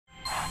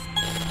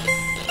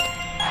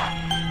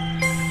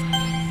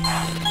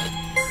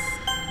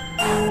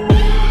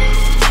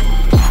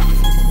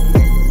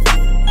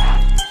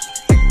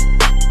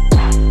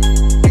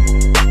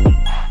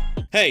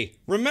Hey,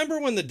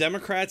 remember when the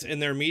Democrats and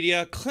their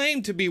media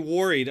claimed to be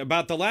worried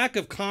about the lack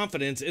of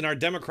confidence in our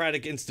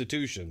democratic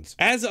institutions?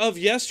 As of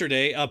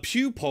yesterday, a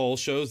Pew poll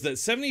shows that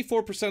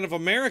 74% of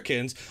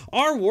Americans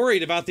are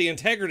worried about the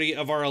integrity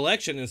of our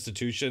election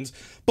institutions,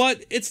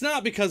 but it's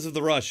not because of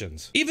the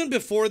Russians. Even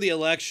before the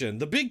election,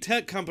 the big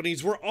tech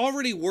companies were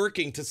already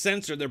working to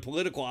censor their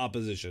political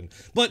opposition,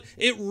 but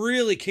it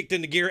really kicked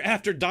into gear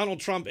after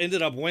Donald Trump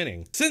ended up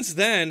winning. Since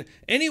then,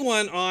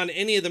 anyone on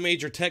any of the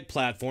major tech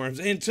platforms,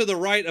 and to the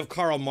right of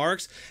Karl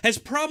Marx, has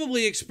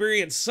probably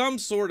experienced some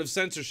sort of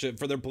censorship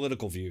for their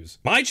political views.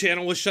 My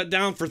channel was shut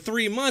down for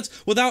 3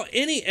 months without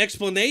any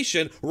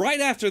explanation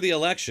right after the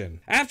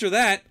election. After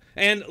that,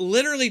 and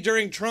literally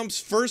during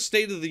Trump's first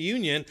State of the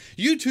Union,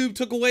 YouTube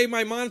took away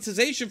my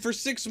monetization for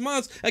 6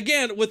 months,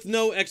 again with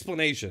no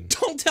explanation.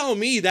 Don't tell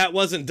me that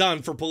wasn't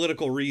done for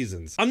political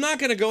reasons. I'm not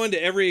going to go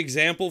into every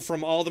example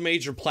from all the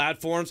major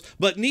platforms,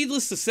 but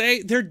needless to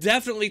say, they're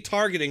definitely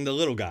targeting the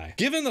little guy.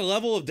 Given the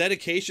level of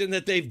dedication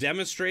that they've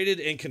demonstrated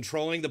in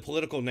controlling the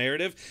political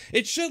narrative,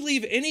 it should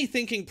leave any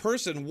thinking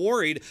person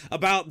worried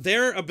about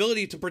their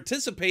ability to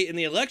participate in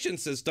the election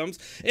systems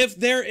if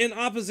they're in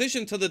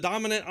opposition to the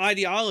dominant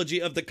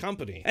ideology of the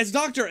company. As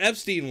Dr.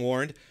 Epstein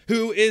warned,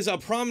 who is a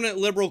prominent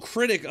liberal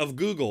critic of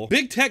Google,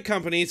 big tech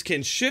companies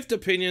can shift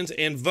opinions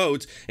and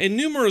votes in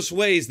numerous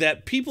ways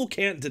that people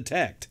can't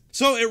detect.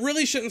 So it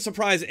really shouldn't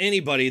surprise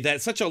anybody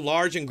that such a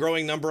large and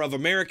growing number of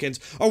Americans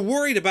are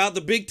worried about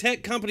the big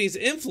tech companies'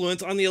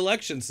 influence on the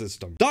election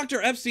system.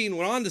 Dr. Epstein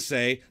went on to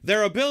say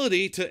their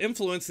ability to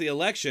influence the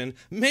election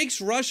makes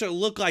Russia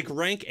look like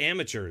rank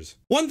amateurs.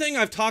 One thing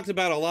I've talked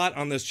about a lot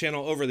on this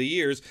channel over the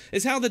years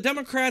is how the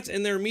Democrats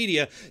and their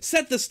media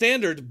set the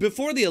standard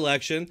before the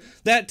election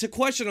that to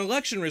question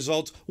election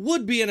results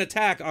would be an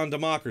attack on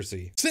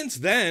democracy. Since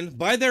then,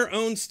 by their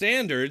own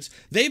standards,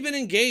 they've been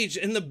engaged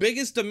in the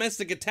biggest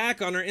domestic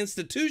attack on our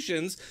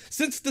institutions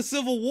since the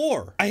Civil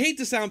War. I hate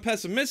to sound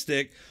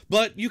pessimistic,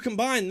 but you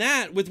combine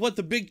that with what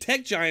the big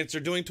tech giants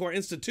are doing to our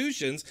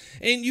institutions,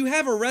 and you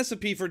have a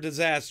recipe for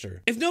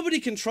disaster. If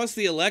nobody can trust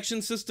the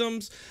election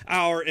systems,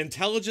 our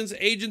intelligence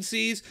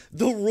agencies,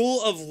 the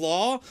rule of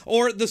law,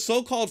 or the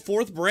so-called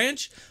fourth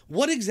branch,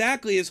 what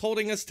exactly is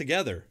holding us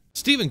together?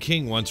 Stephen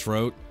King once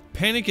wrote,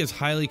 "Panic is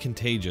highly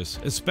contagious,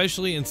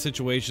 especially in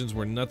situations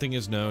where nothing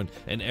is known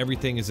and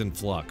everything is in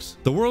flux.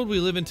 The world we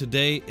live in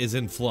today is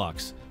in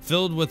flux,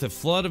 filled with a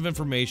flood of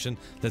information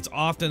that's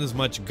often as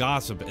much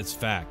gossip as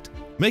fact,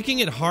 making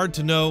it hard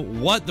to know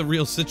what the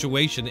real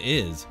situation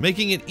is,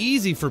 making it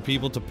easy for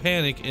people to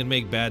panic and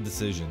make bad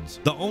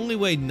decisions. The only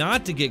way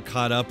not to get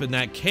caught up in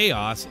that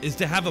chaos is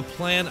to have a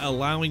plan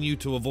allowing you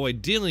to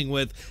avoid dealing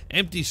with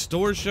empty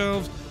store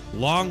shelves,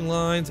 long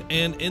lines,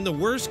 and in the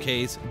worst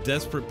case,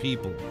 desperate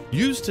people.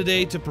 Use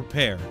today to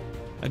prepare.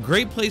 A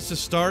great place to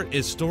start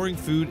is storing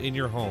food in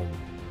your home.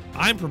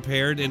 I'm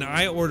prepared, and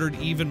I ordered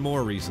even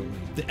more recently.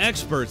 The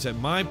experts at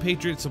My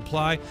Patriot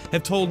Supply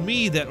have told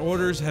me that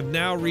orders have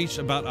now reached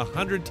about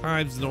 100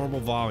 times the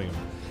normal volume,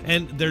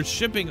 and they're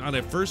shipping on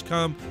a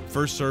first-come,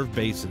 first-served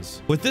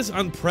basis. With this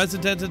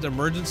unprecedented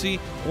emergency,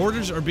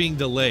 orders are being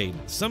delayed,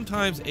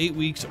 sometimes 8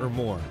 weeks or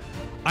more.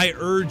 I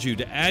urge you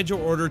to add your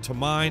order to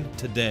mine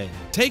today.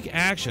 Take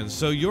action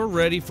so you're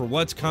ready for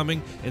what's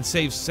coming and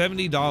save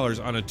 $70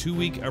 on a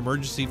 2-week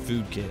emergency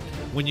food kit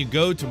when you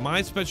go to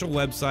my special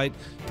website,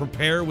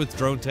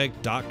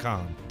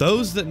 preparewithdronetek.com.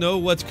 Those that know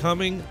what's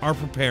coming are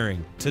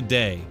preparing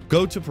today.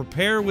 Go to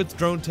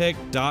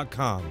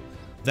preparewithdronetek.com.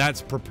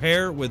 That's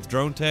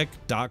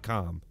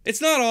preparewithdronetek.com.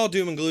 It's not all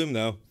doom and gloom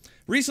though.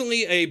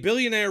 Recently, a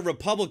billionaire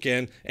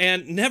Republican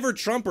and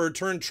never-Trumper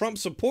turned Trump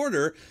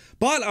supporter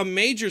bought a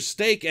major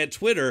stake at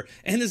Twitter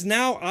and is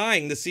now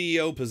eyeing the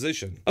CEO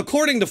position.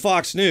 According to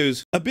Fox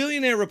News, a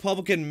billionaire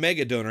Republican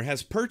megadonor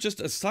has purchased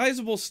a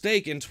sizable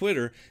stake in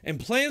Twitter and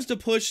plans to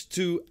push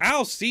to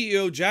oust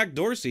CEO Jack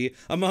Dorsey,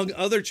 among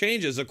other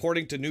changes,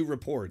 according to new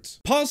reports.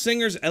 Paul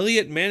Singer's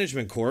Elliott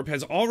Management Corp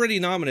has already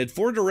nominated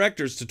 4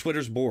 directors to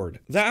Twitter's board.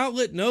 The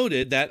outlet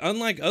noted that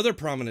unlike other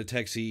prominent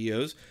tech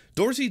CEOs,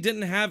 Dorsey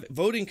didn't have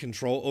voting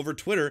control over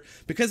Twitter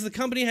because the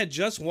company had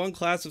just one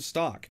class of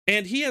stock,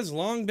 and he has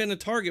long been a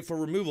target for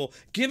removal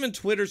given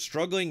Twitter's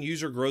struggling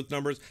user growth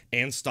numbers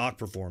and stock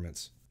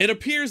performance. It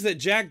appears that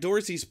Jack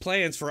Dorsey's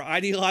plans for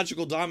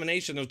ideological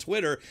domination of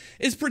Twitter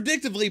is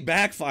predictably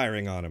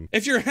backfiring on him.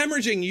 If you're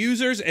hemorrhaging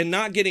users and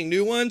not getting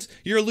new ones,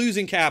 you're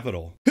losing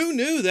capital. Who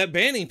knew that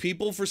banning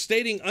people for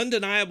stating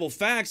undeniable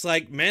facts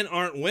like men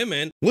aren't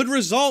women would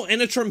result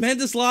in a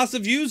tremendous loss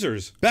of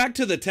users? Back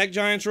to the tech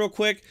giants real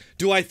quick.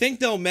 Do I think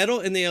they'll meddle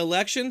in the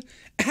election?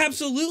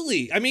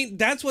 Absolutely. I mean,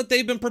 that's what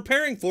they've been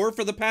preparing for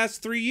the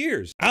past 3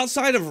 years.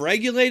 Outside of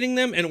regulating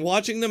them and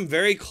watching them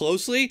very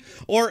closely,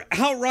 or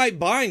outright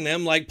buying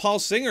them like Paul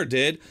Singer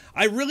did,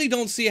 I really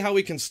don't see how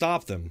we can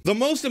stop them. The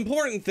most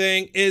important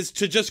thing is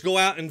to just go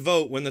out and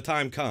vote when the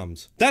time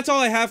comes. That's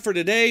all I have for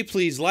today.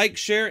 Please like,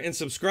 share, and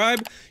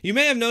subscribe. You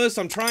may have noticed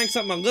I'm trying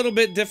something a little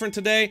bit different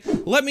today.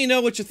 Let me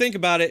know what you think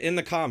about it in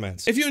the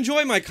comments. If you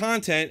enjoy my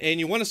content and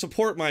you want to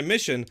support my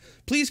mission,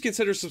 please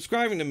consider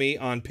subscribing to me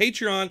on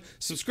Patreon.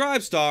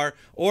 Subscribe star,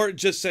 or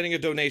just sending a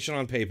donation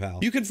on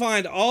PayPal. You can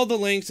find all the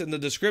links in the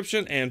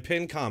description and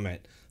pinned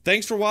comment.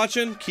 Thanks for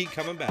watching. Keep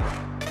coming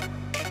back.